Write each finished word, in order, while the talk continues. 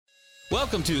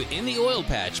Welcome to In the Oil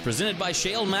Patch, presented by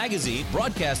Shale Magazine,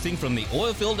 broadcasting from the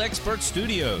Oilfield Expert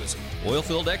Studios.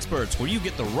 Oilfield Experts, where you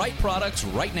get the right products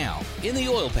right now. In the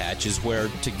Oil Patch is where,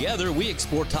 together, we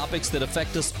explore topics that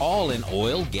affect us all in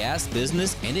oil, gas,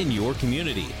 business, and in your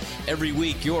community. Every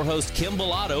week, your host, Kim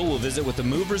Bellotto, will visit with the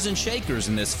movers and shakers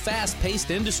in this fast-paced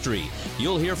industry.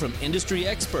 You'll hear from industry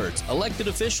experts, elected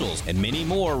officials, and many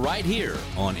more right here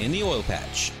on In the Oil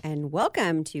Patch. And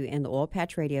welcome to In the Oil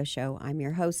Patch Radio Show. I'm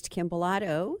your host, Kim Bellotto.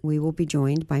 We will be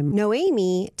joined by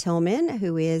Noemi Tillman,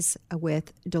 who is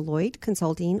with Deloitte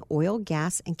Consulting Oil,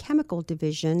 Gas, and Chemical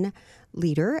Division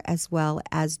leader, as well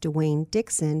as Dwayne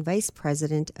Dixon, Vice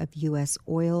President of U.S.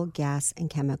 Oil, Gas, and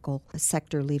Chemical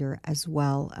Sector leader, as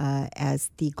well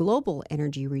as the Global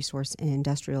Energy Resource and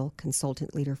Industrial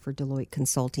Consultant leader for Deloitte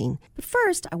Consulting. But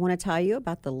first, I want to tell you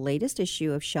about the latest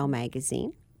issue of Shale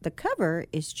Magazine. The cover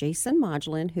is Jason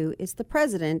Modglin, who is the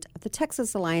president of the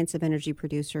Texas Alliance of Energy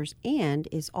Producers and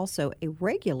is also a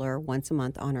regular once a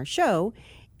month on our show,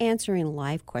 answering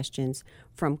live questions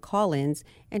from call-ins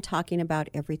and talking about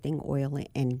everything oil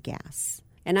and gas.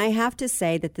 And I have to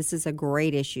say that this is a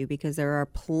great issue because there are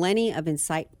plenty of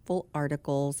insightful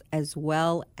articles as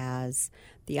well as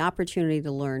the opportunity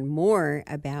to learn more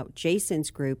about Jason's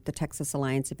group, the Texas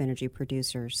Alliance of Energy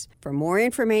Producers. For more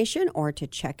information or to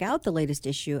check out the latest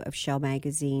issue of Shale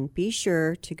Magazine, be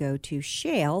sure to go to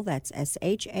Shale, that's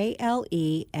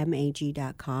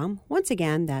SHALEMAG.com. Once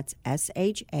again, that's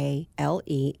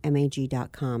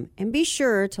SHALEMAG.com. And be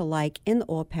sure to like In the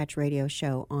Oil Patch Radio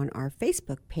Show on our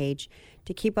Facebook page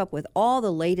to keep up with all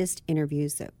the latest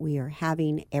interviews that we are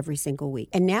having every single week.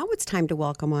 And now it's time to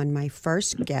welcome on my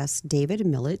first guest, David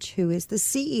Milich, who is the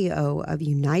CEO of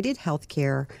United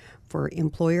Healthcare for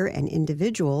Employer and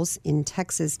Individuals in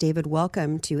Texas. David,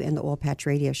 welcome to In the Oil Patch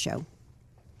Radio Show.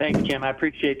 Thanks, Kim. I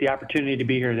appreciate the opportunity to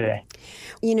be here today.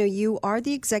 You know, you are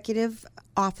the executive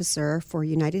officer for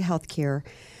United Healthcare,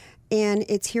 and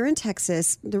it's here in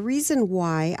Texas. The reason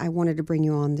why I wanted to bring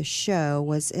you on the show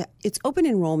was it's open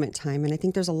enrollment time, and I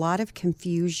think there's a lot of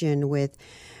confusion with,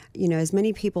 you know, as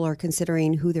many people are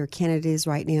considering who their candidate is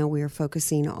right now. We are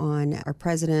focusing on our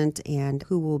president and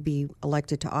who will be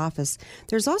elected to office.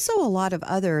 There's also a lot of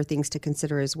other things to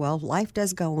consider as well. Life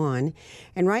does go on,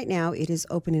 and right now it is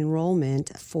open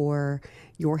enrollment for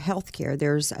your health care.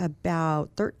 There's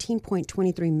about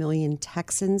 13.23 million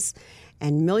Texans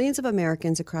and millions of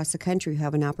Americans across the country who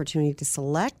have an opportunity to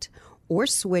select or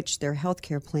switch their health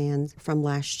care plans from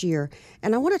last year.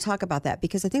 And I want to talk about that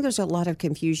because I think there's a lot of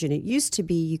confusion. It used to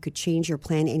be you could change your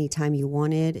plan anytime you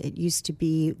wanted. It used to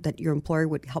be that your employer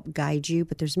would help guide you,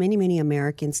 but there's many, many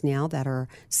Americans now that are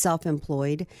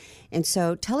self-employed. And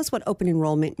so tell us what open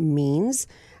enrollment means,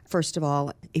 first of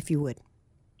all, if you would.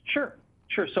 Sure.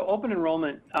 So open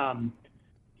enrollment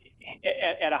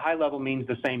at a high level means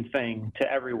the same thing to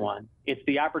everyone. It's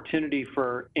the opportunity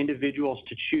for individuals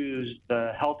to choose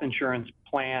the health insurance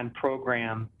plan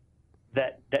program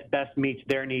that best meets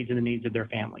their needs and the needs of their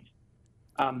families.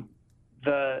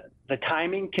 The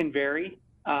timing can vary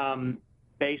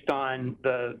based on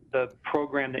the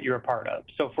program that you're a part of.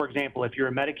 So, for example, if you're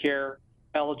a Medicare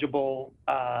eligible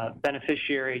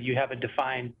beneficiary, you have a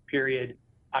defined period,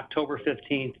 October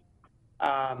 15th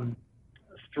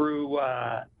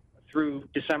through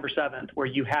December 7th, where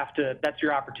you have to, that's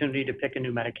your opportunity to pick a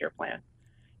new Medicare plan.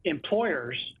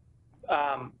 Employers,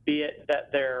 be it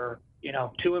that they're,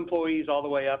 2 employees all the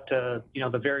way up to,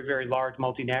 the very, very large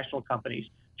multinational companies,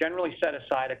 generally set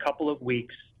aside a couple of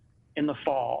weeks in the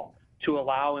fall to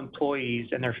allow employees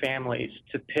and their families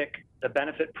to pick the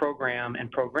benefit program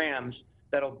and programs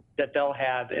that they'll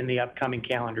have in the upcoming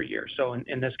calendar year. So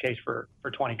in this case for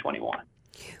 2021.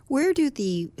 Where do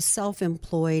the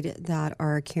self-employed that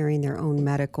are carrying their own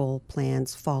medical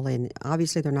plans fall in?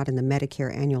 Obviously, they're not in the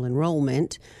Medicare annual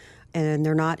enrollment, and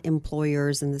they're not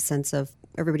employers in the sense of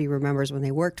everybody remembers when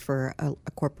they worked for a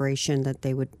corporation that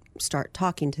they would start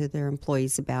talking to their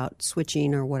employees about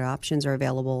switching or what options are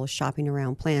available, shopping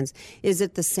around plans. Is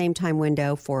it the same time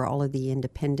window for all of the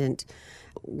independent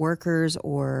workers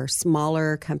or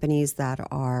smaller companies that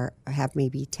have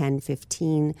maybe 10,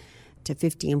 15 to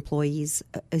 50 employees?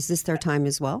 Is this their time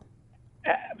as well?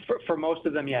 For most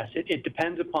of them, yes. It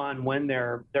depends upon when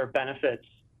their benefits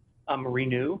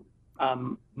renew.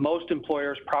 Most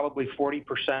employers, probably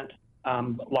 40%,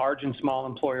 large and small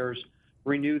employers,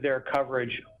 renew their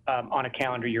coverage on a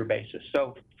calendar year basis.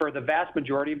 So for the vast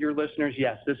majority of your listeners,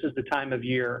 yes, this is the time of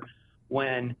year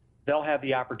when they'll have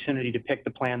the opportunity to pick the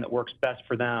plan that works best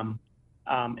for them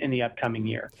in the upcoming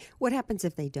year. What happens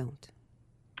if they don't?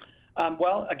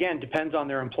 Well, again, depends on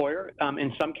their employer.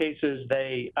 In some cases,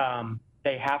 they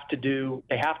they have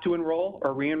to enroll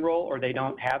or re-enroll, or they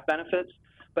don't have benefits.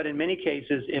 But in many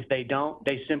cases, if they don't,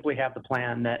 they simply have the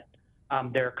plan that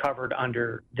they're covered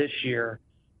under this year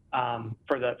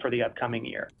for the upcoming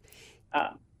year.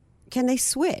 Can they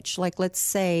switch? Like, let's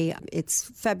say it's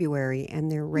February and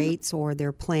their rates or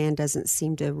their plan doesn't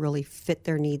seem to really fit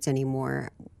their needs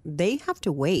anymore. They have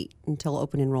to wait until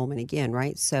open enrollment again,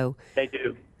 right? So they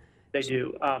do.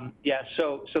 Yeah.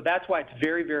 So that's why it's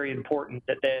very, very important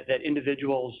that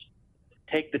individuals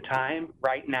take the time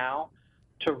right now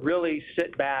to really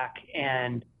sit back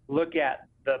and look at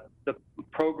the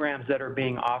programs that are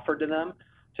being offered to them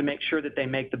to make sure that they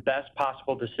make the best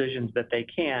possible decisions that they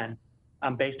can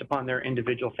based upon their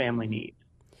individual family needs.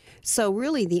 So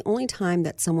really the only time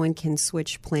that someone can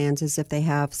switch plans is if they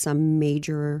have some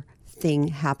major thing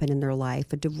happen in their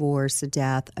life, a divorce, a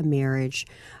death, a marriage.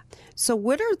 So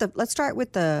let's start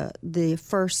with the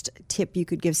first tip you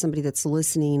could give somebody that's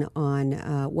listening on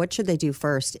what should they do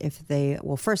first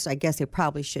first, I guess they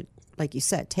probably should, like you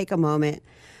said, take a moment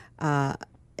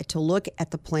to look at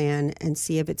the plan and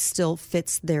see if it still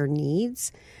fits their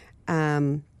needs,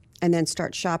 and then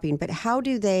start shopping. But how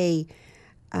do they,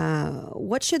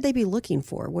 what should they be looking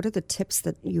for? What are the tips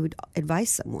that you would advise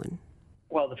someone?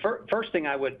 Well, the first thing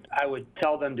I would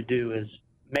tell them to do is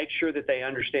make sure that they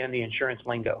understand the insurance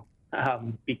lingo,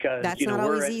 because that's not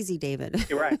always easy, David.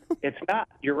 You're right. It's not.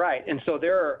 You're right. And so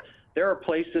there are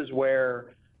places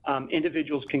where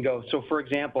individuals can go. So, for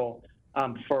example,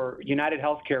 for United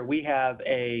Healthcare, we have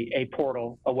a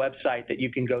portal, a website that you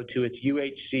can go to. It's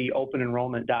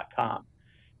uhcopenenrollment.com,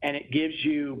 and it gives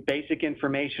you basic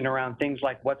information around things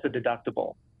like what's a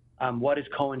deductible, what is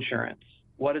coinsurance,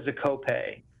 what is a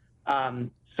copay.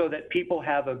 So that people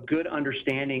have a good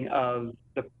understanding of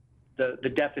the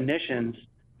definitions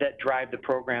that drive the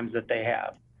programs that they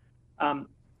have.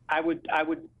 I would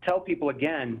tell people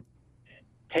again,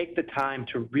 take the time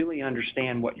to really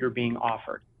understand what you're being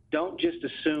offered. Don't just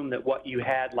assume that what you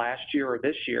had last year or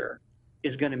this year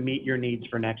is going to meet your needs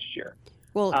for next year.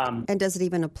 Well, and does it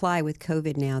even apply with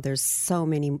COVID now? There's so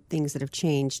many things that have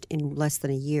changed in less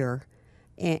than a year.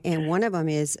 And one of them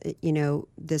is,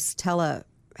 this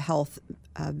telehealth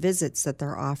visits that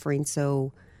they're offering,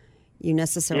 so you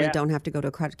necessarily don't have to go to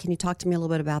a crowd. Can you talk to me a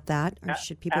little bit about that? Or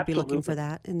should people be looking for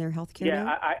that in their healthcare?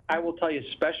 Yeah, I will tell you,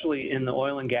 especially in the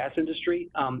oil and gas industry,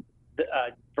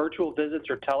 virtual visits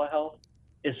or telehealth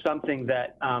is something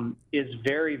that is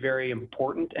very, very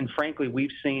important. And frankly,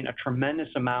 we've seen a tremendous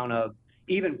amount of,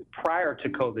 even prior to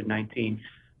COVID-19,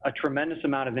 a tremendous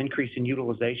amount of increase in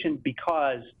utilization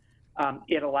because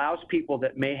it allows people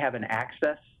that may have an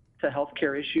access to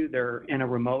healthcare issue, they're in a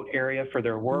remote area for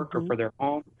their work or for their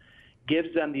home,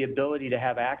 gives them the ability to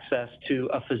have access to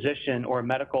a physician or a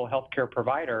medical healthcare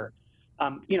provider,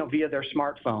 via their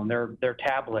smartphone, their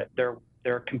tablet,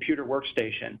 their computer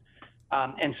workstation.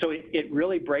 And so it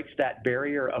really breaks that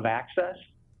barrier of access.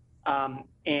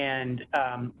 And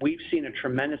we've seen a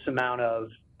tremendous amount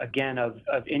of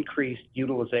increased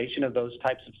utilization of those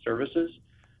types of services,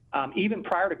 even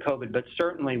prior to COVID, but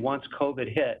certainly once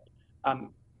COVID hit,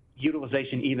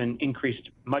 utilization even increased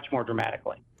much more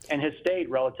dramatically and has stayed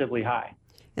relatively high.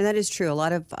 And that is true. A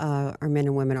lot of our men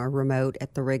and women are remote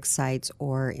at the rig sites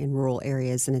or in rural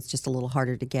areas, and it's just a little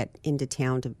harder to get into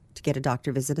town to get a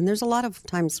doctor visit. And there's a lot of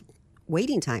times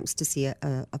waiting times to see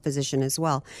a physician as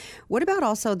well. What about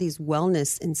also these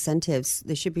wellness incentives?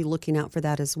 They should be looking out for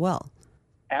that as well.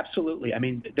 Absolutely. I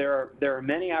mean, there are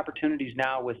many opportunities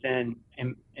now within,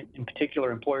 in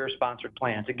particular, employer-sponsored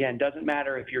plans. Again, doesn't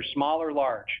matter if you're small or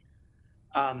large.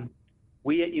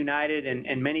 We at United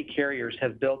and many carriers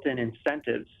have built in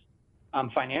incentives,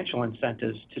 financial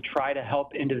incentives, to try to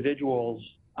help individuals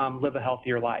live a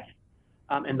healthier life.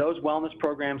 And those wellness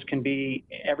programs can be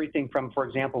everything from, for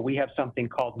example, we have something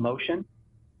called Motion,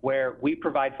 where we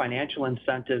provide financial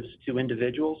incentives to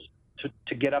individuals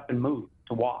to get up and move,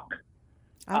 to walk.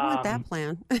 I want that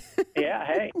plan. Yeah,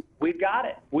 hey, we've got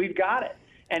it.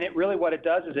 And it really, what it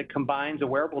does is it combines a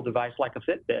wearable device like a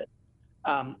Fitbit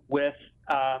with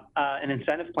an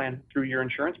incentive plan through your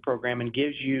insurance program and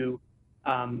gives you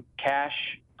cash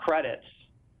credits,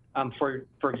 for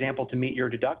example, to meet your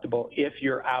deductible if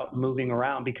you're out moving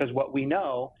around. Because what we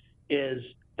know is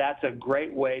that's a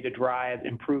great way to drive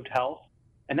improved health.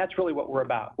 And that's really what we're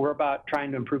about. We're about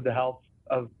trying to improve the health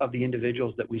of the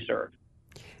individuals that we serve.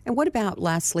 And what about,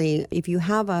 lastly, if you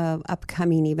have a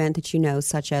upcoming event that you know,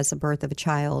 such as the birth of a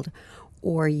child,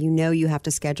 or you have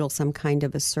to schedule some kind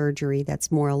of a surgery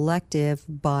that's more elective,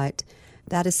 but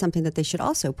that is something that they should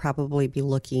also probably be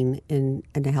looking in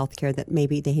the healthcare that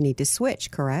maybe they need to switch,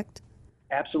 correct?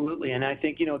 Absolutely. And I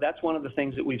think, that's one of the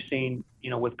things that we've seen,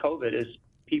 with COVID is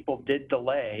people did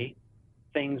delay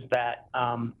things that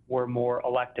were more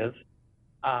elective.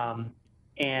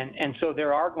 And so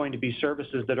there are going to be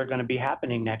services that are going to be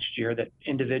happening next year that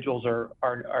individuals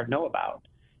are know about.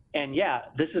 And yeah,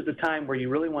 this is the time where you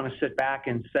really want to sit back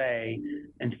and say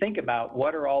and think about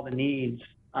what are all the needs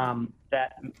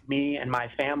that me and my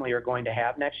family are going to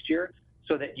have next year,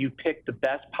 so that you pick the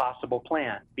best possible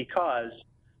plan. Because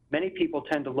many people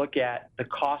tend to look at the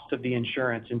cost of the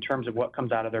insurance in terms of what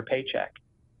comes out of their paycheck.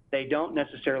 They don't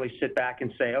necessarily sit back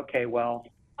and say, okay, well,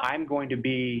 I'm going to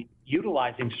be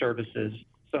utilizing services.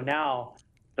 So now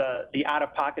the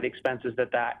out-of-pocket expenses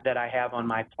that I have on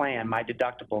my plan, my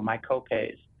deductible, my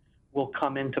copays, will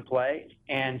come into play.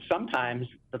 And sometimes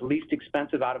the least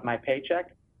expensive out of my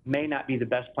paycheck may not be the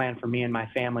best plan for me and my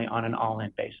family on an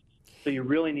all-in basis. So you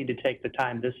really need to take the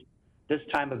time this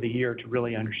time of the year to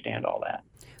really understand all that.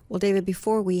 Well, David,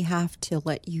 before we have to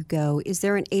let you go, is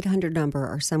there an 800 number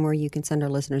or somewhere you can send our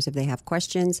listeners if they have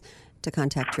questions to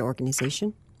contact your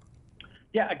organization?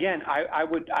 Yeah, again, I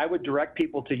would direct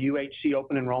people to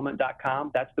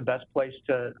uhcopenenrollment.com. That's the best place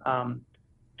to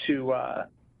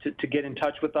get in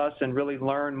touch with us and really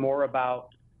learn more about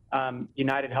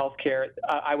United Healthcare.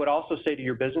 I would also say to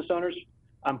your business owners,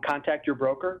 contact your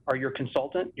broker or your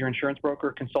consultant, your insurance broker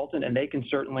or consultant, and they can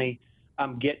certainly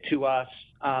get to us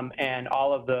and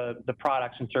all of the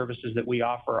products and services that we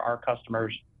offer our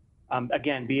customers.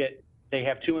 Again, be it they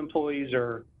have 2 employees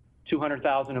or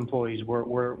 200,000 employees,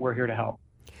 we're here to help.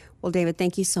 Well, David,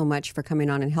 thank you so much for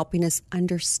coming on and helping us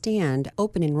understand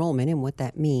open enrollment and what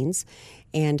that means.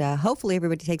 And hopefully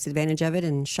everybody takes advantage of it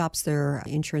and shops their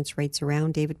insurance rates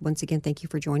around. David, once again, thank you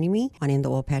for joining me on In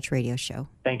the Oil Patch Radio Show.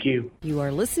 Thank you. You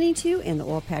are listening to In the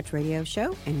Oil Patch Radio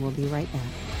Show, and we'll be right back.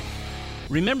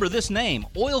 Remember this name,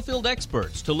 Oilfield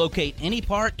Experts, to locate any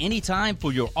part, anytime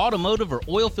for your automotive or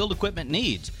oilfield equipment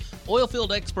needs.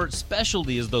 Oilfield Experts'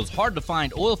 specialty is those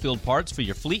hard-to-find oilfield parts for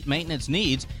your fleet maintenance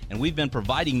needs, and we've been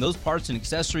providing those parts and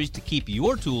accessories to keep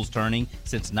your tools turning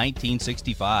since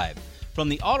 1965. From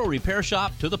the auto repair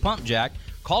shop to the pump jack,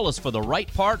 call us for the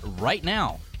right part right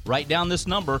now. Write down this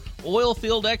number,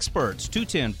 Oilfield Experts,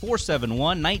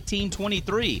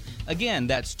 210-471-1923. Again,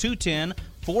 that's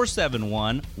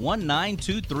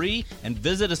 210-471-1923, and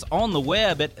visit us on the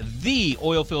web at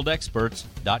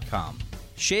theoilfieldexperts.com.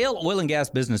 Shale Oil and Gas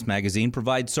Business Magazine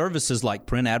provides services like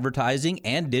print advertising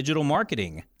and digital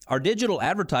marketing. Our digital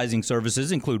advertising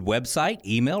services include website,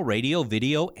 email, radio,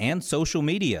 video, and social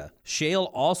media. Shale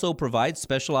also provides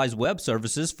specialized web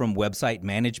services from website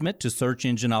management to search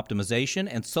engine optimization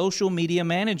and social media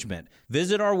management.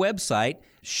 Visit our website,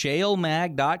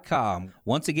 shalemag.com.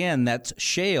 Once again, that's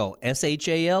Shale,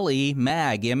 S-H-A-L-E,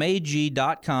 mag,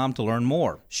 M-A-G.com to learn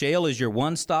more. Shale is your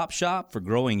one-stop shop for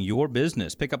growing your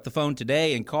business. Pick up the phone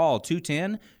today and call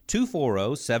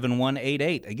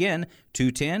 210-240-7188. Again,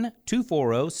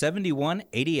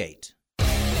 210-240-7188.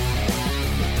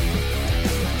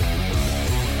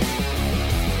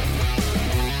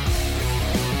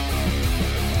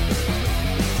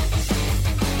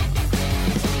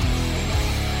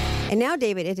 And now,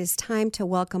 David, it is time to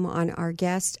welcome on our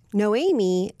guest,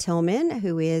 Noemi Tillman,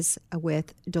 who is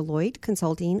with Deloitte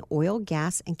Consulting Oil,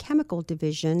 Gas, and Chemical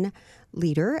Division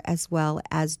leader, as well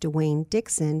as Dwayne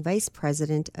Dixon, Vice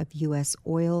President of U.S.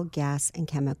 Oil, Gas, and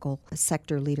Chemical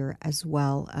Sector leader, as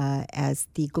well as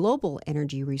the Global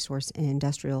Energy Resource and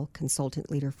Industrial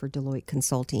Consultant leader for Deloitte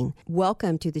Consulting.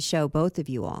 Welcome to the show, both of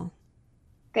you all.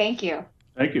 Thank you.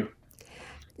 Thank you.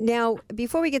 Now,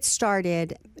 before we get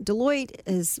started, Deloitte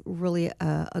is really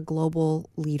a global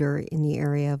leader in the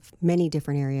area of many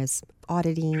different areas: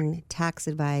 auditing, tax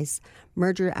advice,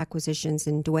 merger acquisitions.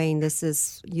 And Dwayne, this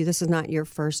is not your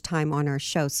first time on our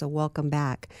show, so welcome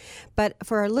back. But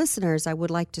for our listeners, I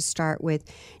would like to start with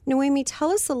Noemi.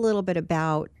 Tell us a little bit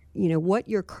about what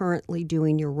you're currently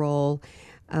doing, your role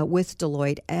with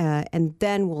Deloitte, and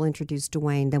then we'll introduce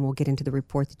Dwayne. Then we'll get into the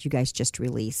report that you guys just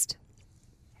released.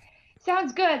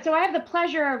 Sounds good. So I have the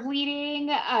pleasure of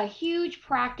leading a huge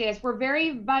practice. We're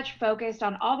very much focused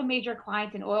on all the major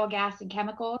clients in oil, gas, and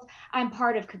chemicals. I'm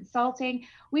part of consulting.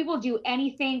 We will do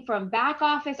anything from back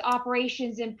office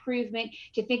operations improvement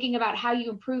to thinking about how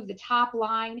you improve the top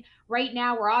line. Right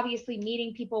now, we're obviously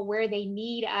meeting people where they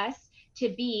need us to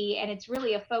be, and it's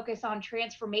really a focus on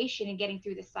transformation and getting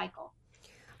through the cycle.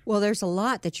 Well, there's a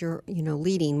lot that you're,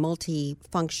 leading: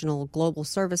 multifunctional global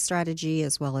service strategy,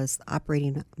 as well as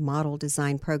operating model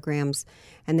design programs,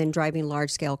 and then driving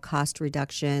large-scale cost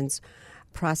reductions,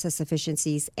 process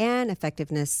efficiencies, and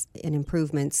effectiveness and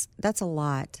improvements. That's a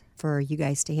lot for you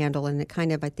guys to handle, and it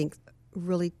kind of, I think,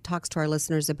 really talks to our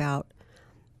listeners about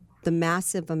the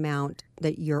massive amount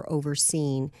that you're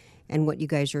overseeing and what you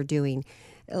guys are doing.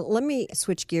 Let me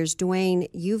switch gears. Dwayne,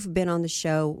 you've been on the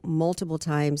show multiple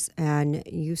times, and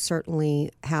you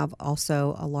certainly have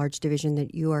also a large division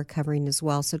that you are covering as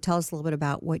well. So tell us a little bit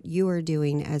about what you are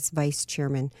doing as vice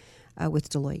chairman with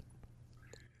Deloitte.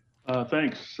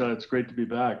 Thanks. It's great to be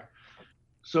back.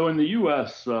 So in the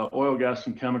U.S., oil, gas,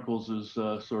 and chemicals is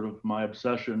sort of my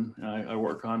obsession. I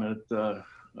work on it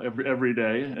every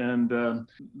day, and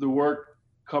the work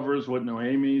covers what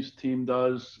Noémie's team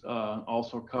does,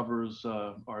 also covers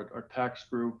our tax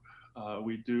group.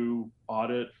 We do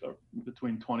audit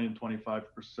between 20 and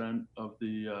 25% of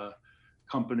the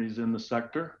companies in the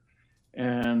sector.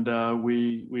 And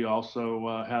we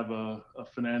also have a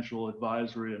financial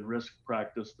advisory and risk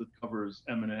practice that covers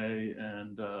M&A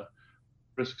and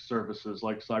risk services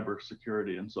like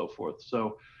cybersecurity and so forth.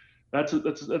 So that's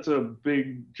a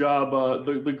big job.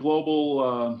 The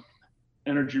global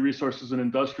energy resources and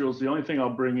industrials, the only thing I'll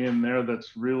bring in there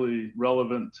that's really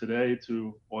relevant today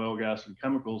to oil, gas, and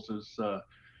chemicals is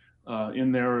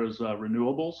in there is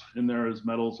renewables, in there is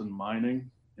metals and mining,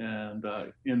 and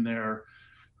in there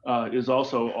is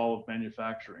also all of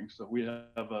manufacturing. So we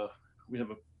have a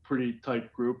pretty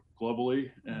tight group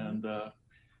globally, and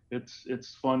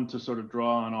it's fun to sort of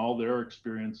draw on all their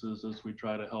experiences as we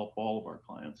try to help all of our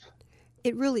clients.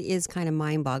 It really is kind of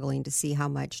mind-boggling to see how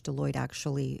much Deloitte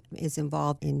actually is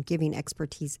involved in giving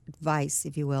expertise advice,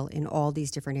 if you will, in all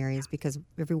these different areas, because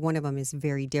every one of them is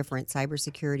very different.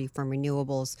 Cybersecurity, from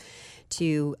renewables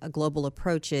to global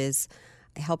approaches,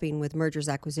 helping with mergers,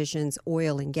 acquisitions,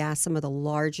 oil and gas. Some of the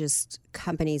largest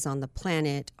companies on the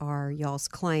planet are y'all's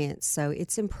clients. So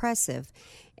it's impressive.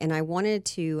 And I wanted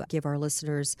to give our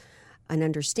listeners an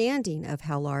understanding of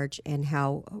how large and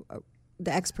how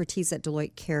the expertise that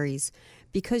Deloitte carries,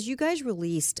 because you guys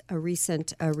released a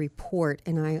recent report,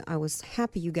 and I was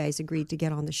happy you guys agreed to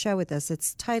get on the show with us.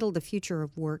 It's titled The Future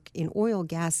of Work in Oil,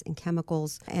 Gas, and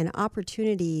Chemicals and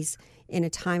Opportunities in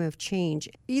a Time of Change.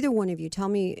 Either one of you, tell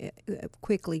me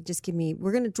quickly,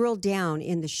 we're going to drill down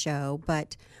in the show,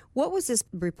 but what was this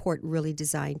report really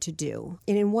designed to do?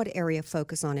 And in what area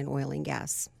focus on in oil and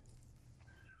gas?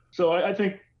 So I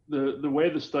think the way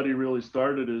the study really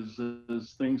started is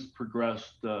as things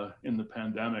progressed in the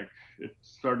pandemic, it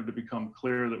started to become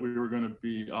clear that we were going to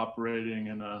be operating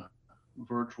in a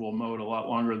virtual mode a lot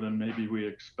longer than maybe we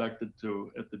expected to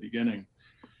at the beginning.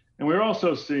 And we're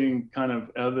also seeing kind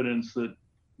of evidence that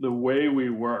the way we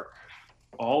work,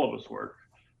 all of us work,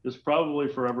 is probably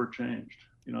forever changed.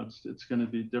 You know, it's going to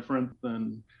be different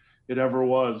than it ever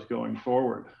was going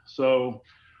forward. So,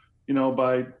 you know,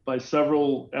 by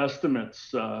several estimates,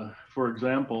 for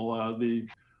example, the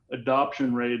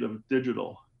adoption rate of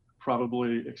digital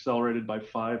probably accelerated by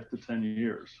 5 to 10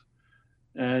 years.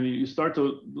 And you start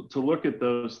to look at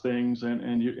those things,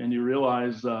 and you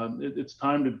realize it's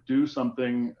time to do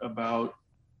something about,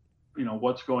 you know,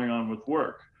 what's going on with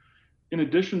work. In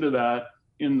addition to that,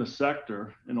 in the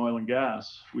sector, in oil and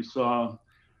gas, we saw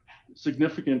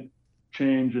significant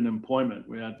change in employment.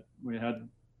 We had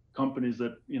companies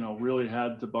that, you know, really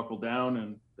had to buckle down,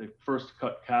 and they first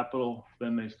cut capital,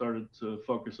 then they started to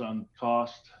focus on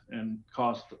cost, and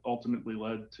cost ultimately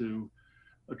led to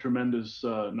a tremendous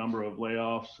number of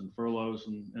layoffs and furloughs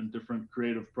and different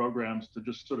creative programs to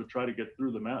just sort of try to get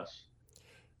through the mess.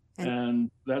 And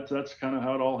that's kind of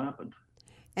how it all happened.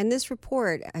 And this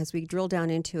report, as we drill down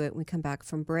into it, we come back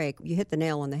from break, you hit the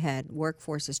nail on the head.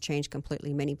 Workforce has changed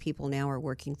completely. Many people now are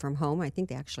working from home. I think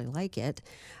they actually like it.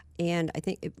 And I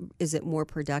think, is it more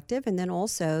productive? And then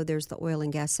also there's the oil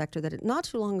and gas sector that not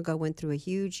too long ago went through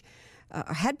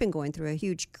had been going through a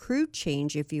huge crew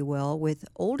change, if you will, with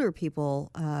older people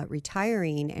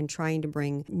retiring and trying to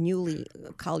bring newly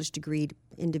college degreed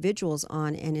individuals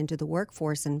on and into the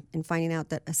workforce, and finding out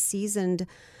that a seasoned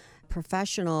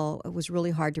professional, it was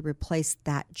really hard to replace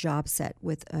that job set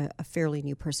with a fairly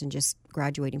new person just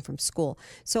graduating from school.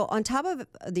 So on top of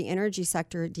the energy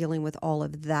sector dealing with all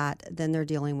of that, then they're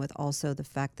dealing with also the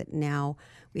fact that now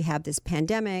we have this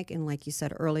pandemic, and like you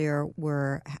said earlier,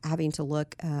 we're having to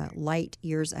look light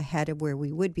years ahead of where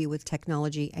we would be with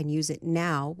technology and use it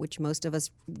now, which most of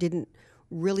us didn't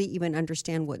really even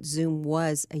understand what Zoom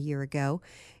was a year ago.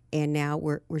 And now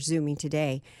we're Zooming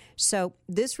today. So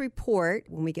this report,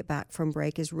 when we get back from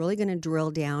break, is really going to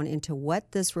drill down into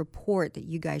what this report that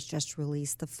you guys just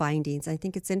released, the findings. I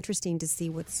think it's interesting to see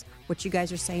what you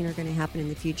guys are saying are going to happen in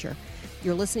the future.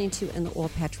 You're listening to In the Oil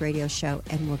Patch Radio Show,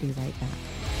 and we'll be right back.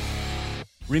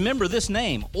 Remember this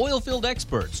name, Oilfield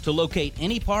Experts, to locate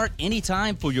any part,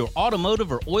 anytime for your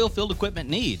automotive or oilfield equipment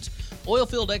needs.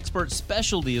 Oilfield Experts'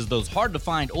 specialty is those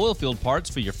hard-to-find oilfield parts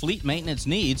for your fleet maintenance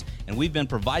needs, and we've been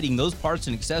providing those parts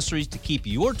and accessories to keep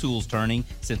your tools turning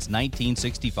since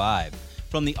 1965.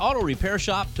 From the auto repair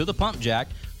shop to the pump jack,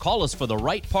 call us for the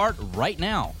right part right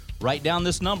now. Write down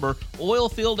this number,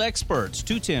 Oilfield Experts,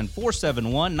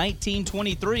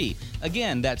 210-471-1923.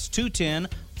 Again, that's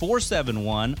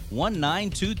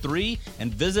 210-471-1923,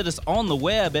 and visit us on the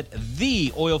web at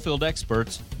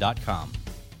theoilfieldexperts.com.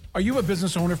 Are you a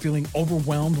business owner feeling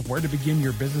overwhelmed where to begin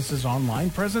your business's online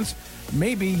presence?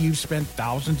 Maybe you've spent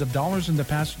thousands of dollars in the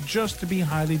past just to be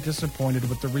highly disappointed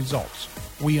with the results.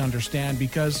 We understand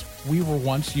because we were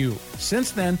once you.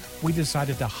 Since then, we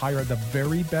decided to hire the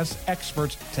very best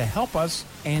experts to help us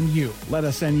and you. Let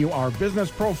us send you our business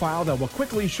profile that will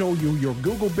quickly show you your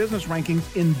Google business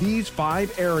rankings in these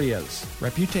 5 areas: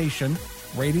 reputation,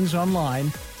 ratings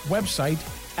online, website,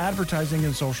 advertising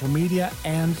and social media,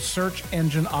 and search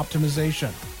engine optimization.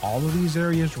 All of these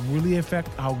areas really affect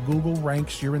how Google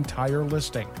ranks your entire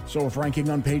listing. So if ranking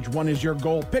on page 1 is your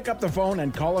goal, pick up the phone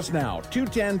and call us now,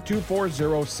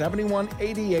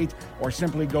 210-240-7188, or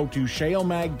simply go to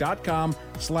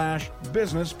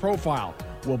shalemag.com/business profile.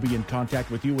 We'll be in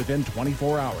contact with you within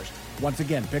 24 hours. Once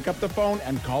again, pick up the phone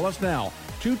and call us now,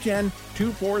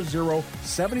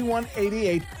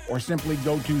 210-240-7188, or simply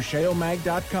go to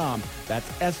shalemag.com. That's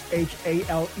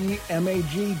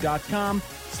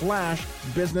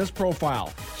shalemag.com/business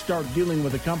profile. Start dealing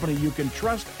with a company you can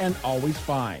trust and always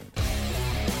find.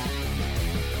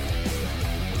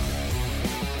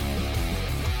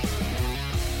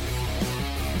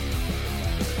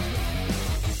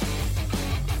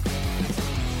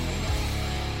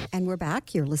 And we're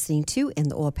back. You're listening to In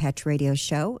the Oil Patch Radio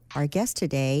Show. Our guest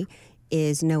today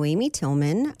is Noemi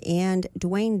Tillman and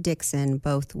Dwayne Dixon,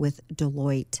 both with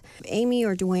Deloitte. Amy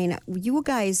or Dwayne, you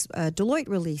guys, Deloitte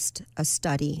released a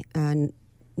study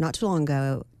not too long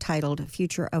ago titled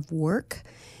Future of Work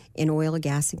in Oil,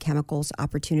 Gas, and Chemicals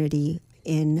Opportunity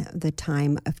in the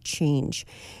Time of Change.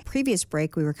 Previous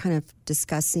break, we were kind of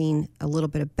discussing a little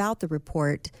bit about the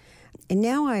report. And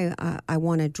now I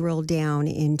want to drill down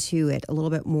into it a little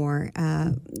bit more.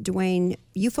 Dwayne,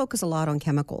 you focus a lot on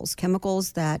chemicals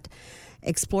that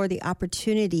explore the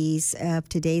opportunities of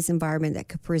today's environment that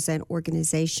could present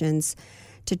organizations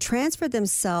to transfer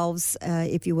themselves,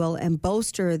 if you will, and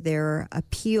bolster their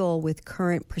appeal with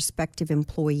current prospective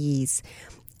employees.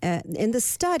 In the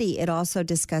study, it also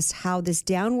discussed how this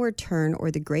downward turn, or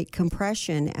the Great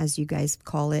Compression, as you guys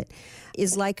call it,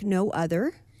 is like no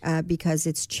other. Because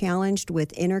it's challenged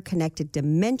with interconnected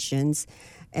dimensions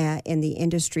in the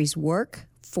industry's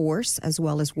workforce as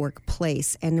well as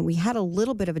workplace. And we had a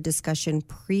little bit of a discussion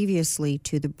previously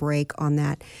to the break on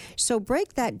that. So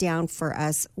break that down for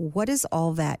us. What does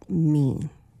all that mean?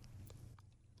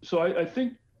 So I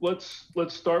think let's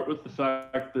start with the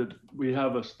fact that we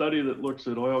have a study that looks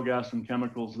at oil, gas, and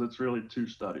chemicals. That's really 2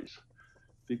 studies.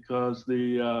 Because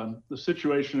the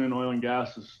situation in oil and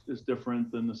gas is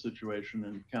different than the situation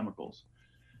in chemicals,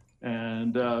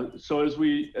 and so as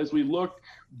we look,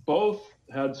 both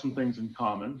had some things in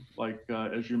common. Like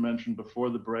as you mentioned before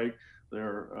the break,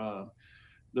 they're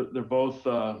both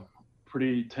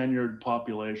pretty tenured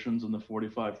populations in the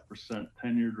 45%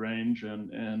 tenured range,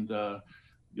 and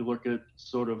you look at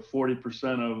sort of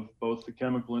 40% of both the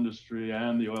chemical industry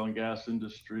and the oil and gas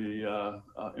industry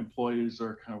employees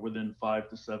are kind of within 5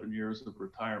 to 7 years of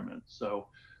retirement. So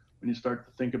when you start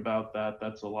to think about that,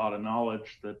 that's a lot of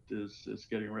knowledge that is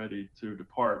getting ready to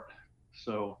depart.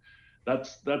 So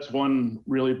that's one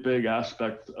really big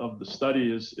aspect of the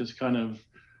study is kind of,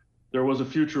 there was a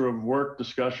future of work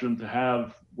discussion to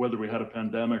have whether we had a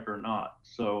pandemic or not.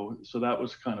 So that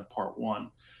was kind of part 1.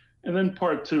 And then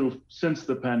part 2, since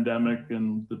the pandemic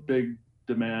and the big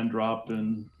demand drop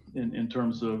in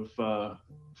terms of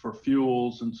for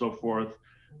fuels and so forth,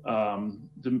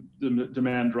 the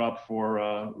demand drop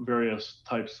for various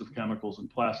types of chemicals and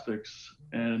plastics,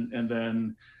 and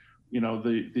then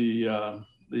the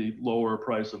lower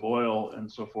price of oil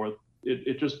and so forth,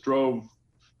 it just drove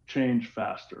change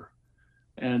faster.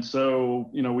 And so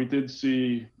we did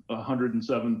see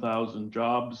 107,000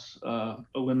 jobs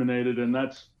eliminated, and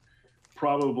that's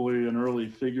probably an early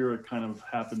figure. It kind of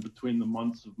happened between the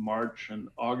months of March and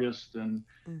August, and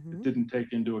it didn't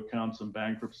take into account some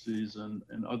bankruptcies and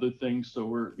other things. So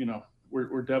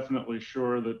we're definitely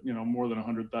sure that more than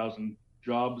 100,000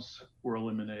 jobs were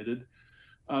eliminated.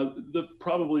 The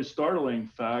probably startling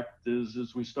fact is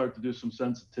as we start to do some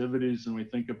sensitivities and we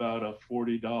think about a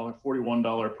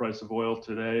 $41 price of oil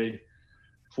today,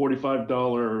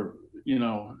 $45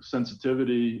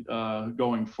 sensitivity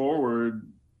going forward.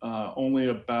 Only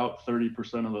about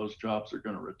 30% of those jobs are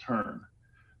going to return.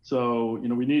 So,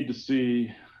 we need to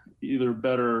see either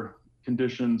better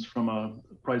conditions from a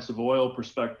price of oil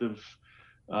perspective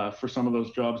for some of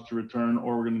those jobs to return,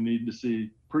 or we're going to need to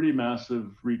see pretty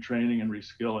massive retraining and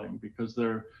reskilling, because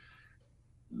the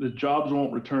jobs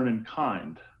won't return in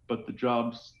kind, but the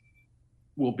jobs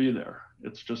will be there.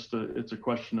 It's just it's a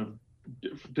question of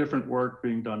different work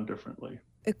being done differently.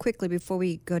 Quickly, before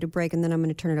we go to break, and then I'm going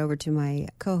to turn it over to my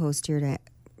co-host here to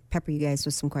pepper you guys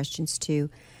with some questions too.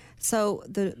 So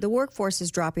the workforce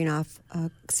is dropping off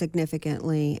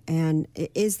significantly, and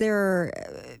is there,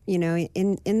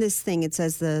 in this thing it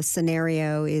says the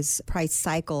scenario is price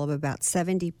cycle of about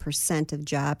 70% of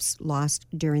jobs lost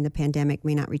during the pandemic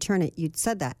may not return it. You'd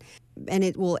said that, and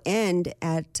it will end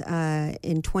at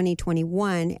in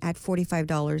 2021 at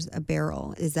 $45 a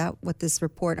barrel. Is that what this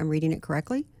report? I'm reading it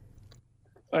correctly?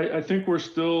 I think we're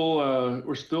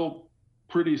still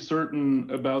pretty certain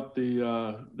about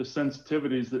the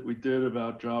sensitivities that we did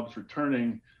about jobs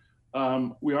returning.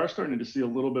 We are starting to see a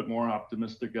little bit more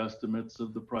optimistic estimates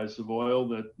of the price of oil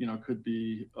that could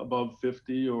be above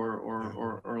 50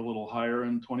 or a little higher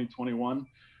in 2021.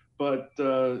 But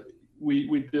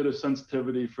we did a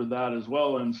sensitivity for that as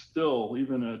well, and still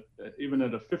even at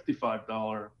a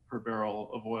 $55 per barrel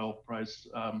of oil price,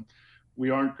 we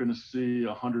aren't going to see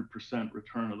 100%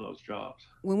 return of those jobs.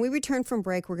 When we return from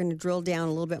break, we're going to drill down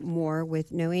a little bit more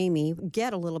with Noemi,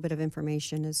 get a little bit of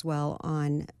information as well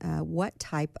on what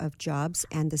type of jobs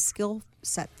and the skill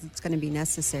set that's going to be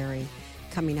necessary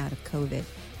coming out of COVID.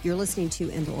 You're listening to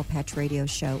In the Oil Patch Radio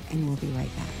Show, and we'll be right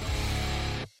back.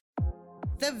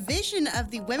 The vision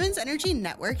of the Women's Energy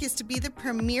Network is to be the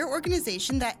premier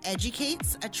organization that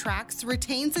educates, attracts,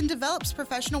 retains, and develops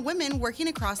professional women working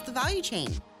across the value chain.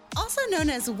 Also known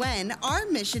as WEN, our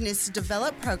mission is to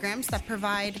develop programs that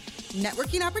provide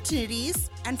networking opportunities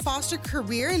and foster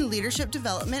career and leadership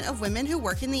development of women who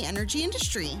work in the energy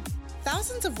industry.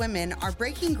 Thousands of women are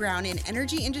breaking ground in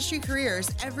energy industry careers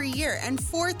every year, and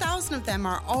 4,000 of them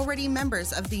are already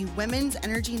members of the Women's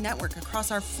Energy Network across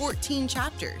our 14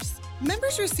 chapters.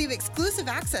 Members receive exclusive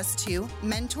access to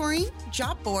mentoring,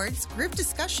 job boards, group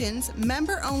discussions,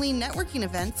 member-only networking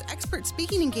events, expert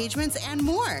speaking engagements, and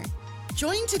more.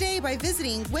 Join today by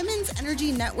visiting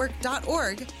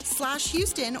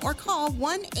womensenergynetwork.org/Houston or call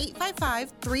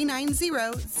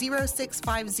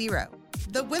 1-855-390-0650.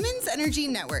 The Women's Energy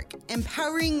Network,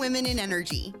 empowering women in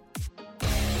energy.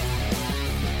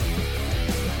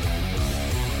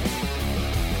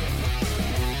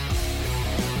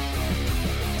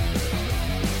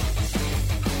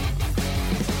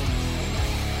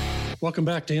 Welcome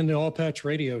back to In the Oil Patch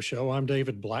Radio Show. I'm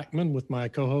David Blackman with my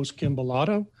co-host Kim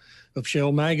Bellotto of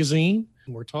Shale Magazine.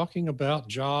 We're talking about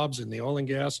jobs in the oil and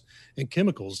gas and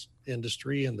chemicals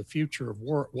industry and the future of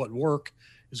work, what work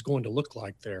is going to look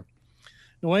like there.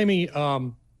 Noemi,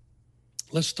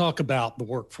 let's talk about the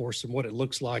workforce and what it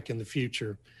looks like in the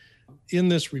future. In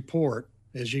this report,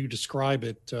 as you describe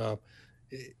it, the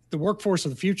workforce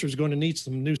of the future is going to need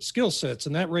some new skill sets,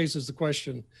 and that raises the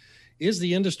question, is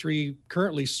the industry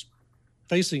currently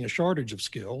facing a shortage of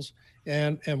skills?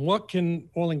 And what can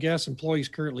oil and gas employees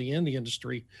currently in the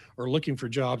industry or looking for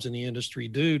jobs in the industry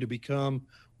do to become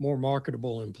more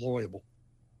marketable and employable?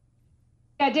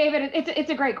 Yeah, David,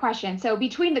 it's a great question. So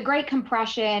between the Great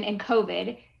Compression and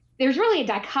COVID, there's really a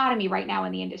dichotomy right now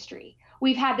in the industry.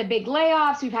 We've had the big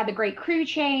layoffs, we've had the great crew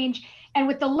change, and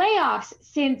with the layoffs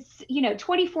since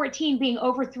 2014 being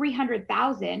over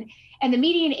 300,000 and the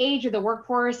median age of the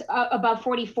workforce above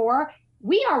 44,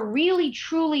 we are really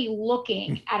truly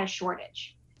looking at a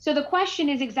shortage. So the question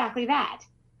is exactly that.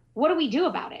 What do we do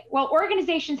about it? Well,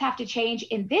 organizations have to change.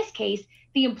 In this case,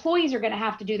 the employees are going to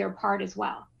have to do their part as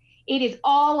well. It is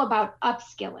all about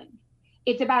upskilling.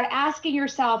 It's about asking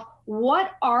yourself,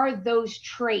 what are those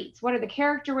traits? What are the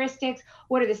characteristics?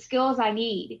 What are the skills I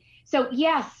need? So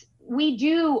yes, we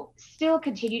do still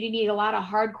continue to need a lot of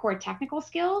hardcore technical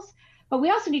skills, but we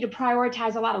also need to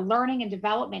prioritize a lot of learning and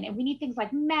development. And we need things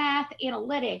like math,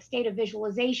 analytics, data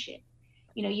visualization.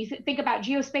 You think about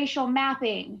geospatial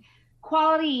mapping,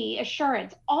 quality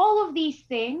assurance. All of these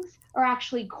things are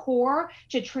actually core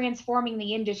to transforming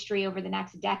the industry over the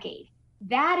next decade.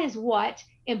 That is what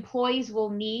employees will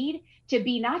need to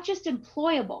be not just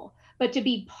employable, but to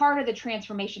be part of the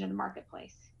transformation of the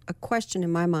marketplace. A question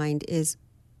in my mind is,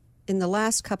 in the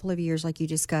last couple of years, like you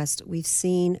discussed, we've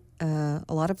seen a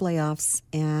lot of layoffs,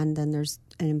 and then there's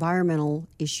an environmental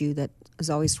issue that is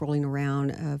always rolling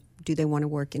around of, do they want to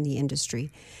work in the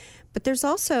industry? But there's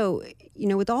also,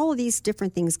 with all of these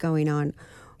different things going on,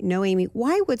 Noemi,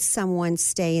 why would someone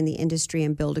stay in the industry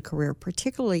and build a career,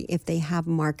 particularly if they have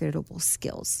marketable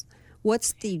skills?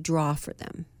 What's the draw for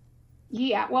them?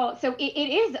 Yeah, well, so it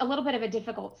is a little bit of a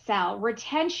difficult sell.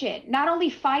 Retention, not only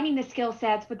finding the skill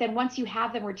sets, but then once you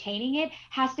have them, retaining it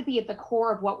has to be at the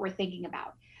core of what we're thinking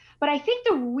about. But I think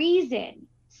the reason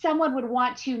someone would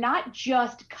want to not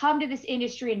just come to this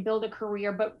industry and build a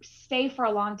career, but stay for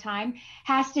a long time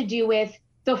has to do with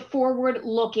the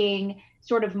forward-looking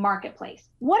sort of marketplace.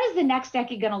 What is the next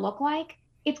decade going to look like?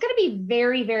 It's going to be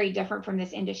very, very different from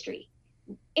this industry.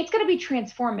 It's going to be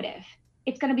transformative.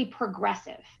 It's going to be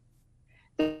progressive.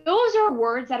 Those are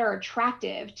words that are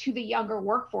attractive to the younger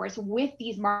workforce with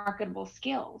these marketable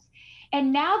skills.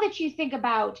 And now that you think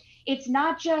about, it's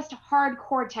not just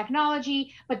hardcore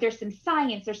technology, but there's some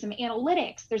science, there's some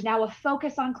analytics, there's now a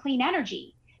focus on clean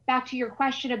energy. Back to your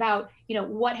question about,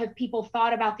 what have people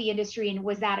thought about the industry and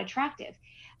was that attractive?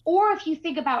 Or if you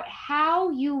think about how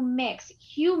you mix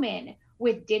human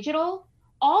with digital,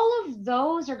 all of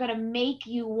those are going to make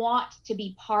you want to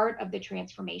be part of the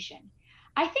transformation.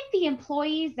 I think the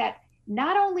employees that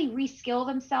not only reskill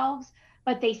themselves,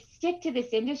 but they stick to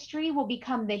this industry will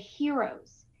become the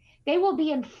heroes. They will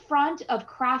be in front of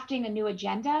crafting a new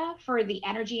agenda for the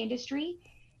energy industry.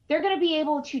 They're going to be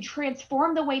able to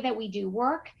transform the way that we do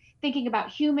work, thinking about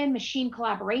human machine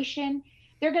collaboration.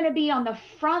 They're going to be on the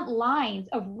front lines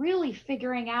of really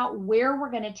figuring out where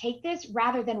we're going to take this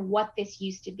rather than what this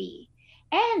used to be.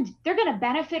 And they're going to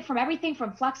benefit from everything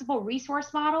from flexible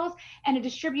resource models and a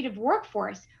distributed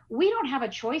workforce. We don't have a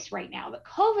choice right now. The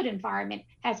COVID environment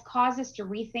has caused us to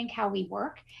rethink how we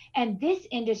work. And this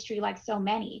industry, like so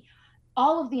many,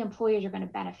 all of the employers are going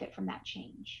to benefit from that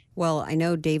change. Well, I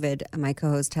know David, my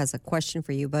co-host, has a question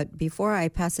for you, but before I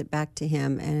pass it back to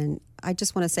him, and I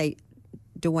just want to say,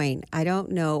 Dwayne, I don't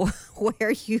know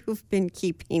where you've been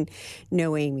keeping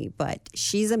Noemi, but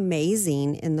she's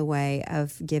amazing in the way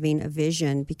of giving a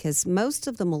vision, because most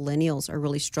of the millennials are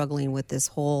really struggling with this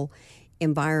whole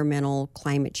environmental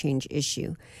climate change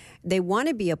issue. They want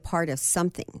to be a part of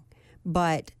something,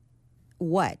 but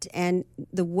what? And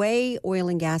the way oil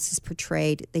and gas is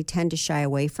portrayed, they tend to shy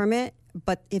away from it.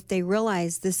 But if they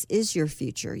realize this is your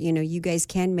future, you guys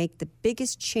can make the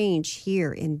biggest change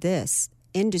here in this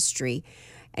industry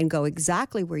and go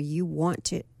exactly where you want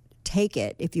to take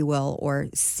it, if you will, or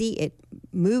see it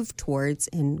move towards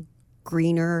in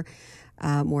greener,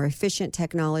 more efficient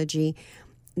technology.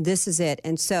 This is it.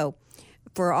 And so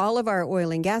for all of our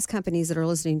oil and gas companies that are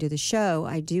listening to the show,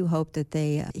 I do hope that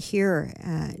they hear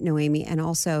Noemi, and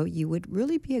also you would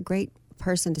really be a great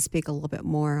person to speak a little bit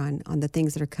more on the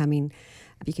things that are coming,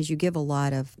 because you give a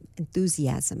lot of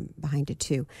enthusiasm behind it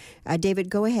too. David,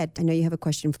 go ahead. I know you have a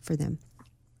question for them.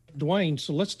 Dwayne,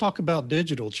 so let's talk about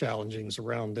digital challenges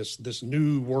around this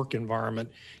new work environment.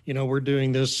 We're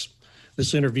doing this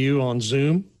interview on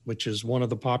Zoom, which is one of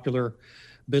the popular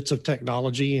bits of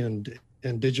technology and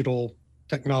digital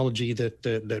technology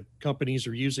that companies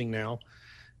are using now.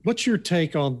 What's your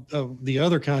take on the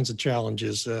other kinds of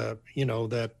challenges,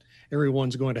 that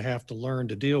everyone's going to have to learn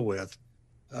to deal with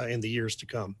in the years to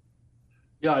come?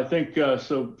 Yeah, I think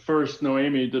so. First,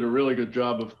 Noemi did a really good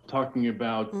job of talking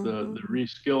about the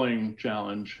reskilling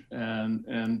challenge,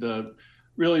 and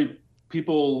really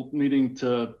people needing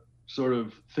to sort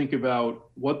of think about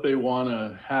what they want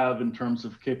to have in terms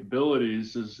of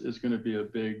capabilities is going to be a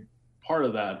big part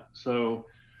of that. So,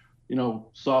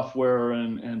 software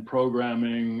and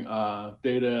programming,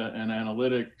 data and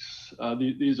analytics,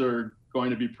 these are going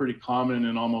to be pretty common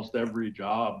in almost every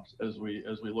job as we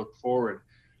look forward.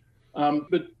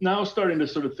 But now starting to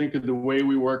sort of think of the way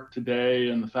we work today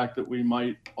and the fact that we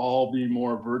might all be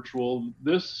more virtual.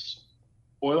 This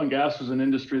oil and gas was an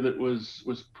industry that was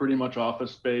pretty much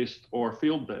office-based or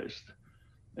field-based.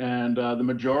 And the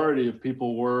majority of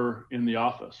people were in the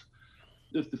office.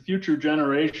 If the future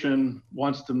generation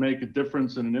wants to make a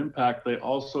difference and an impact, they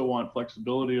also want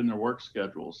flexibility in their work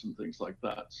schedules and things like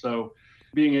that. So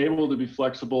being able to be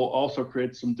flexible also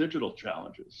creates some digital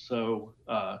challenges. So,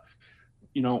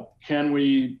 can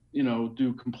we,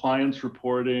 do compliance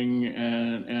reporting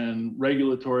and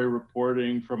regulatory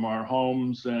reporting from our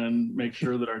homes and make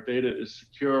sure that our data is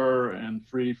secure and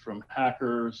free from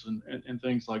hackers and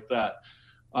things like that?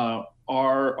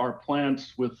 Are our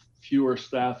plants with fewer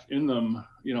staff in them,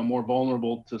 more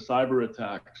vulnerable to cyber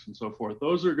attacks and so forth?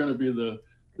 Those are going to be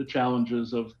the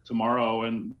challenges of tomorrow,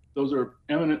 and those are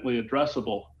eminently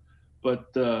addressable. But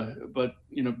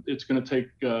it's going to take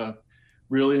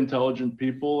really intelligent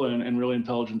people and really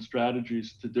intelligent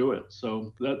strategies to do it.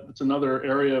 So that's another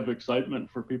area of excitement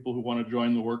for people who want to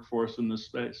join the workforce in this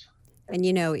space. And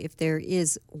if there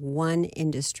is one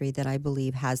industry that I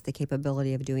believe has the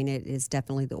capability of doing it, is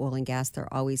definitely the oil and gas.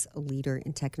 They're always a leader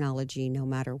in technology, no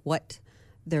matter what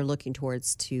they're looking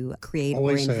towards to create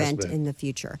Always or has invent been. in the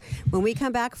future. When we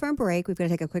come back from break, we've got to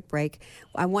take a quick break.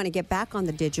 I want to get back on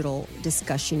the digital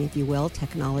discussion, if you will,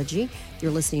 technology.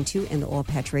 You're listening to In the Oil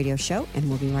Patch Radio Show, and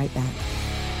we'll be right back.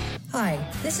 Hi,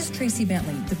 this is Tracy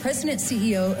Bentley, the President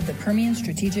CEO of the Permian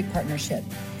Strategic Partnership.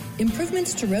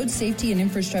 Improvements to road safety and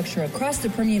infrastructure across the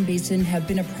Permian Basin have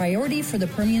been a priority for the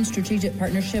Permian Strategic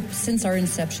Partnership since our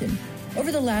inception.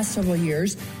 Over the last several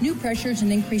years, new pressures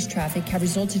and increased traffic have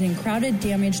resulted in crowded,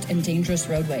 damaged, and dangerous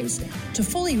roadways. To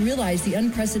fully realize the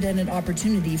unprecedented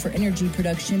opportunity for energy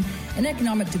production and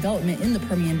economic development in the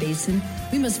Permian Basin,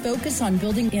 we must focus on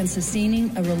building and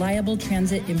sustaining a reliable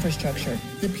transit infrastructure.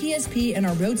 The PSP and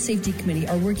our Road Safety Committee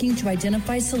are working to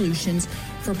identify solutions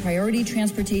for priority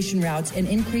transportation routes and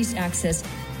increase access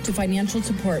to financial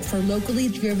support for locally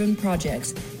driven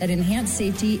projects that enhance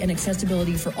safety and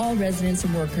accessibility for all residents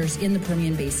and workers in the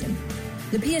Permian Basin.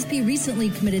 The PSP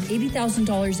recently committed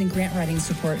 $80,000 in grant writing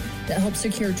support that helped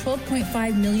secure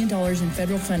 $12.5 million in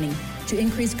federal funding to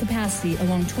increase capacity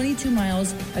along 22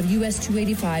 miles of US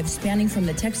 285 spanning from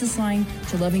the Texas line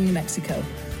to Loving, New Mexico.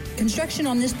 Construction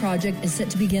on this project is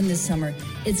set to begin this summer.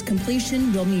 Its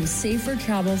completion will mean safer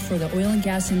travel for the oil and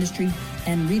gas industry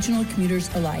and regional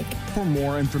commuters alike. For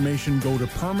more information, go to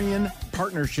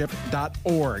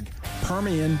PermianPartnership.org.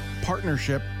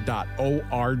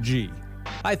 PermianPartnership.org.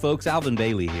 Hi folks, Alvin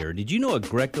Bailey here. Did you know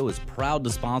Agreco is proud to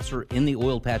sponsor In the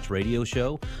Oil Patch Radio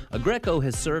Show? Agreco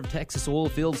has served Texas oil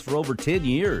fields for over 10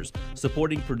 years,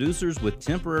 supporting producers with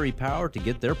temporary power to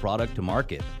get their product to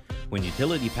market. When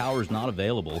utility power is not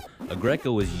available,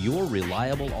 Agreco is your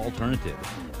reliable alternative.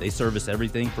 They service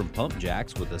everything from pump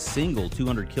jacks with a single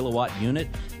 200 kilowatt unit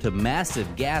to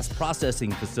massive gas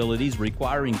processing facilities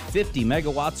requiring 50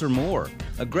 megawatts or more.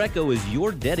 Agreco is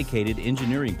your dedicated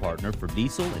engineering partner for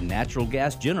diesel and natural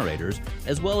gas generators,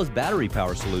 as well as battery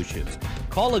power solutions.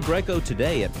 Call Agreco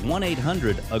today at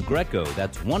 1-800-AGRECO.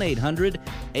 That's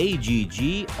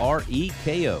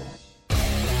 1-800-AGGREKO.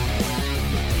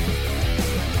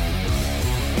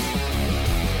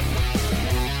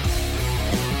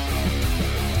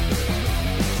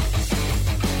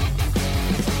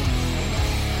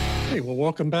 Well,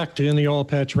 welcome back to In the Oil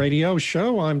Patch Radio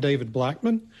Show. I'm David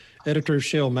Blackman, editor of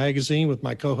Shale Magazine, with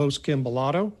my co-host Kim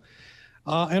Bellato,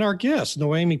 and our guests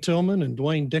Noemi Tillman and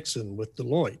Dwayne Dixon with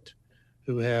Deloitte,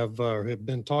 who have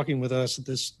been talking with us at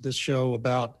this show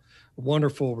about a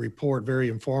wonderful report, very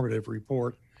informative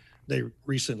report they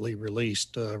recently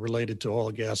released related to oil,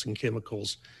 gas, and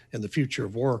chemicals and the future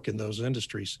of work in those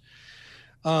industries.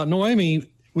 Noemi,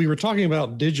 we were talking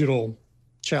about digital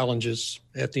challenges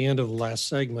at the end of the last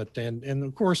segment. And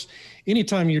of course,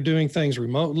 anytime you're doing things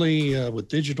remotely with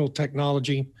digital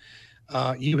technology,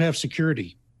 you have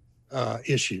security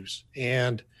issues.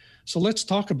 And so let's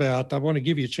talk about, I want to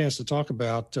give you a chance to talk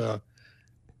about the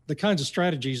kinds of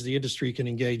strategies the industry can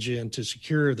engage in to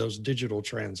secure those digital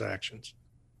transactions.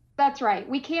 That's right.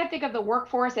 We can't think of the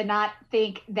workforce and not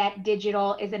think that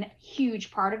digital is a huge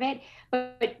part of it,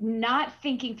 but not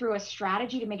thinking through a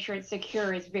strategy to make sure it's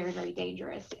secure is very, very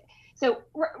dangerous. So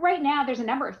right now, there's a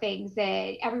number of things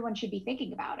that everyone should be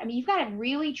thinking about. I mean, you've got to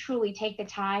really, truly take the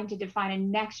time to define a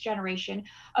next generation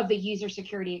of the user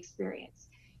security experience.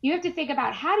 You have to think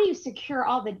about, how do you secure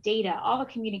all the data, all the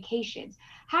communications?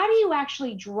 How do you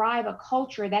actually drive a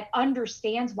culture that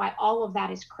understands why all of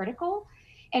that is critical?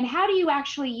 And how do you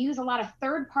actually use a lot of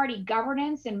third-party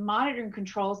governance and monitoring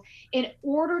controls in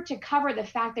order to cover the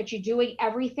fact that you're doing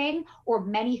everything or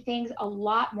many things a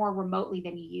lot more remotely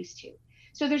than you used to?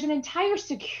 So there's an entire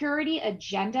security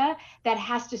agenda that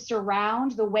has to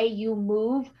surround the way you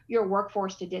move your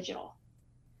workforce to digital.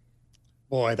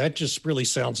 Boy, that just really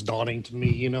sounds daunting to me.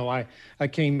 You know, I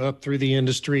came up through the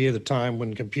industry at a time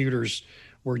when computers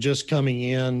were just coming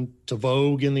in to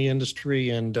vogue in the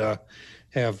industry, and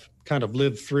have kind of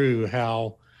lived through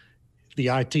how the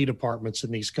IT departments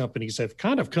in these companies have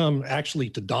kind of come actually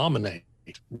to dominate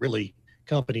really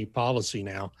company policy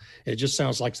now. It just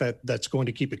sounds like that's going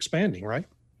to keep expanding, right?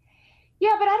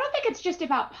 Yeah, but I don't think it's just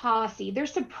about policy.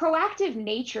 There's some proactive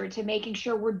nature to making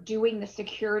sure we're doing the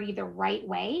security the right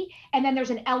way. And then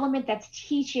there's an element that's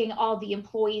teaching all the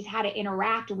employees how to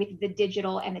interact with the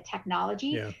digital and the technology.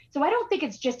 Yeah. So I don't think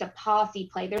it's just a policy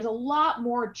play. There's a lot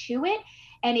more to it,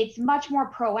 and it's much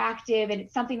more proactive, and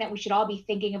it's something that we should all be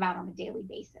thinking about on a daily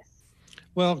basis.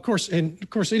 Well, of course,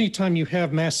 anytime you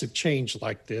have massive change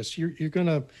like this, you're going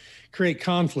to create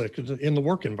conflict in the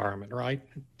work environment, right?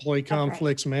 Employee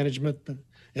conflicts, right. Management,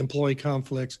 employee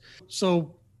conflicts.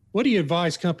 So what do you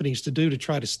advise companies to do to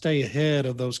try to stay ahead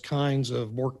of those kinds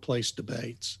of workplace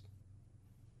debates?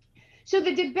 So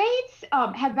the debates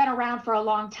have been around for a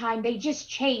long time. They just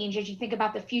change as you think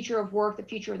about the future of work, the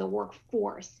future of the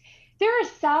workforce. There are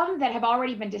some that have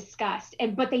already been discussed,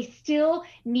 but they still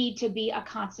need to be a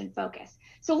constant focus.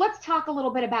 So let's talk a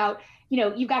little bit about,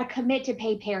 you've got to commit to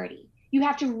pay parity. You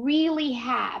have to really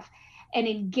have an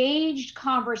engaged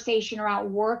conversation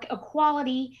around work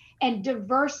equality, and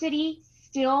diversity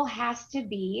still has to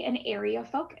be an area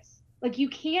of focus. Like, you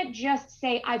can't just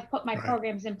say, I've put my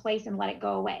programs in place and let it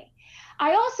go away.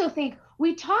 I also think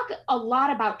we talk a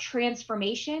lot about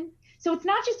transformation. So it's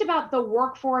not just about the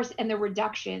workforce and the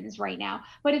reductions right now,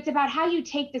 but it's about how you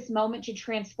take this moment to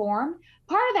transform.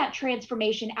 Part of that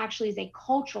transformation actually is a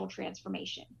cultural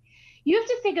transformation. You have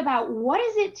to think about, what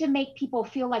is it to make people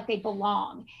feel like they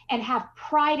belong and have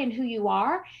pride in who you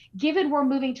are, given we're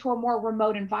moving to a more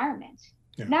remote environment.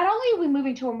 Yeah. Not only are we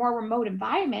moving to a more remote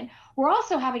environment, we're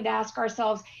also having to ask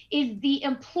ourselves, is the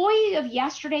employee of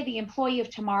yesterday the employee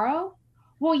of tomorrow?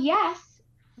 Well, yes,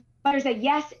 but there's a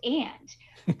yes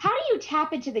and. How do you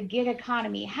tap into the gig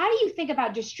economy? How do you think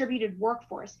about distributed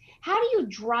workforce? How do you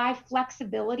drive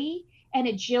flexibility and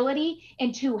agility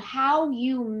into how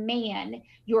you man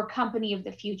your company of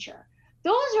the future?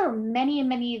 Those are many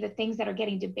of the things that are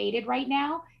getting debated right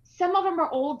now. Some of them are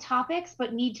old topics,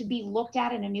 but need to be looked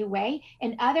at in a new way.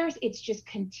 And others, it's just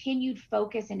continued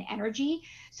focus and energy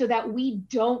so that we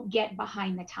don't get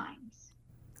behind the times.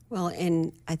 Well,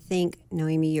 and I think,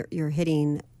 Noemi, you're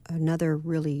hitting another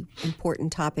really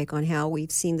important topic on how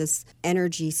we've seen this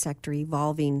energy sector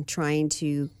evolving, trying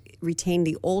to retain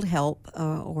the old help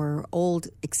or old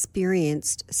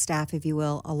experienced staff, if you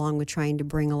will, along with trying to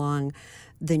bring along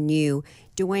the new.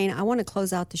 Dwayne, I want to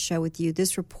close out the show with you.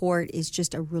 This report is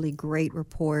just a really great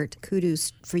report.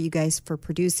 Kudos for you guys for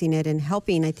producing it and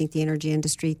helping, I think, the energy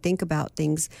industry think about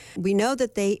things. We know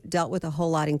that they dealt with a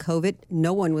whole lot in COVID.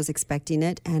 No one was expecting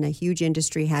it, and a huge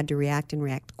industry had to react and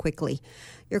react quickly.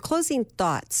 Your closing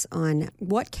thoughts on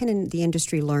what can the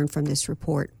industry learn from this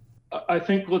report? I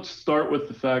think let's start with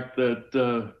the fact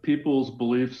that people's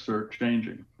beliefs are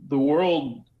changing. The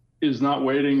world is not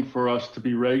waiting for us to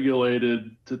be regulated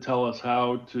to tell us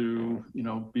how to,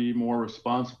 be more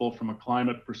responsible from a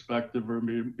climate perspective, or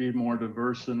be more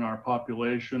diverse in our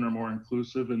population, or more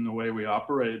inclusive in the way we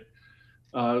operate.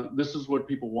 This is what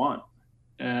people want.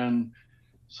 And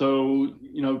so,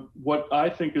 what I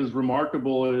think is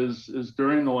remarkable is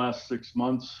during the last 6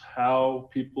 months, how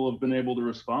people have been able to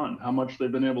respond, how much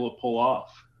they've been able to pull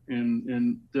off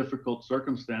in difficult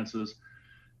circumstances.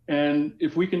 And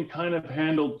if we can kind of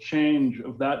handle change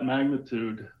of that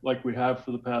magnitude, like we have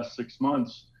for the past 6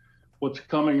 months, what's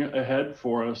coming ahead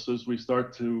for us as we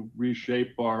start to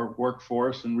reshape our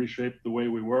workforce and reshape the way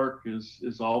we work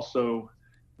is also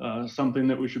something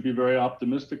that we should be very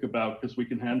optimistic about, because we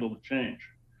can handle the change.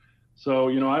 So,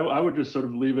 I would just sort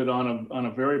of leave it on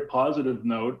a very positive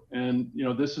note. And,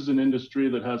 this is an industry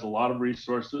that has a lot of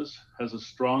resources, has a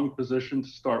strong position to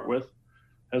start with,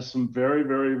 has some very,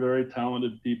 very, very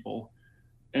talented people,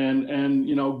 and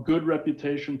good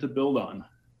reputation to build on.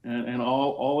 And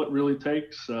all it really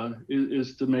takes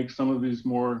is to make some of these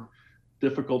more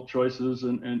difficult choices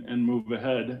and move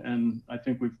ahead. And I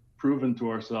think we've proven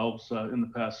to ourselves in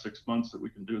the past 6 months that we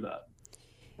can do that.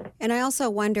 And I also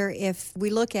wonder if we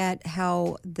look at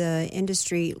how the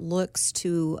industry looks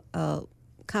to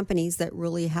companies that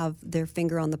really have their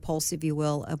finger on the pulse, if you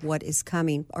will, of what is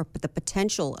coming, or the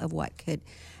potential of what could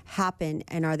happen,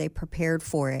 and are they prepared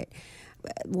for it?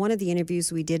 One of the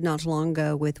interviews we did not long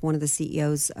ago with one of the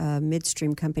CEOs,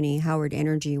 midstream company, Howard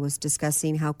Energy, was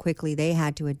discussing how quickly they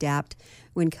had to adapt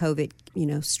when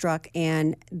COVID, struck,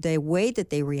 and the way that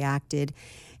they reacted.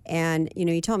 And,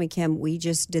 you told me, Kim, we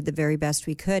just did the very best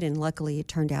we could, and luckily it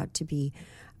turned out to be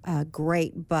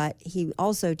great. But he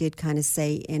also did kind of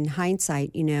say, in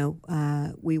hindsight,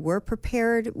 we were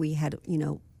prepared. We had,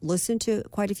 listened to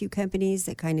quite a few companies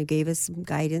that kind of gave us some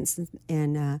guidance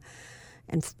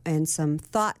and some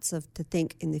thoughts to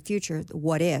think in the future, the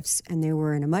what ifs, and they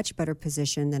were in a much better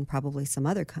position than probably some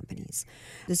other companies.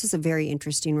 This is a very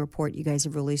interesting report you guys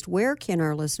have released. Where can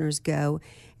our listeners go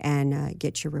and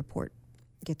get your report?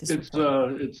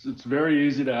 It's very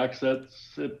easy to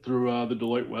access it through the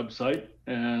Deloitte website,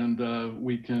 and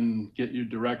we can get you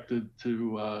directed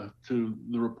to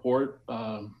the report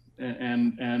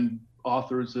and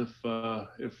authors if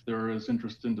there is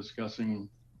interest in discussing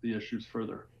the issues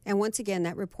further. And once again,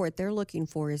 that report they're looking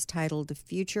for is titled "The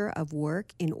Future of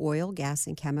Work in Oil, Gas,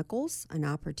 and Chemicals: An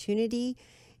Opportunity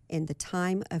in the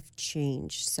Time of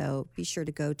Change." So be sure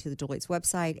to go to the Deloitte's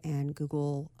website and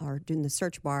Google, or do in the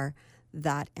search bar,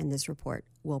 that, and this report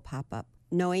will pop up.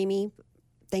 Noemi,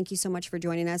 thank you so much for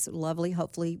joining us. Lovely.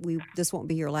 Hopefully this won't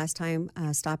be your last time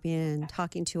stopping in and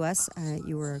talking to us.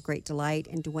 You were a great delight.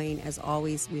 And Dwayne, as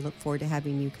always, we look forward to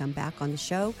having you come back on the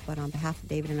show. But on behalf of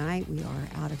David and I, we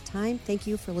are out of time. Thank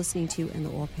you for listening to In the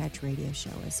Oil Patch Radio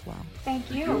Show as well. Thank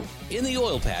you. In the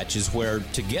Oil Patch is where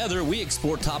together we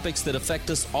explore topics that affect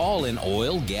us all in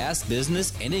oil, gas,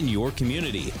 business, and in your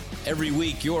community. Every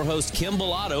week, your host Kim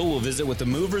Bellotto will visit with the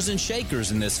movers and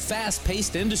shakers in this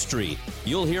fast-paced industry.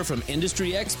 You'll hear from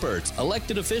industry experts,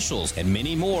 elected officials, and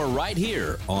many more right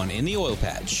here on In the Oil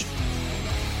Patch.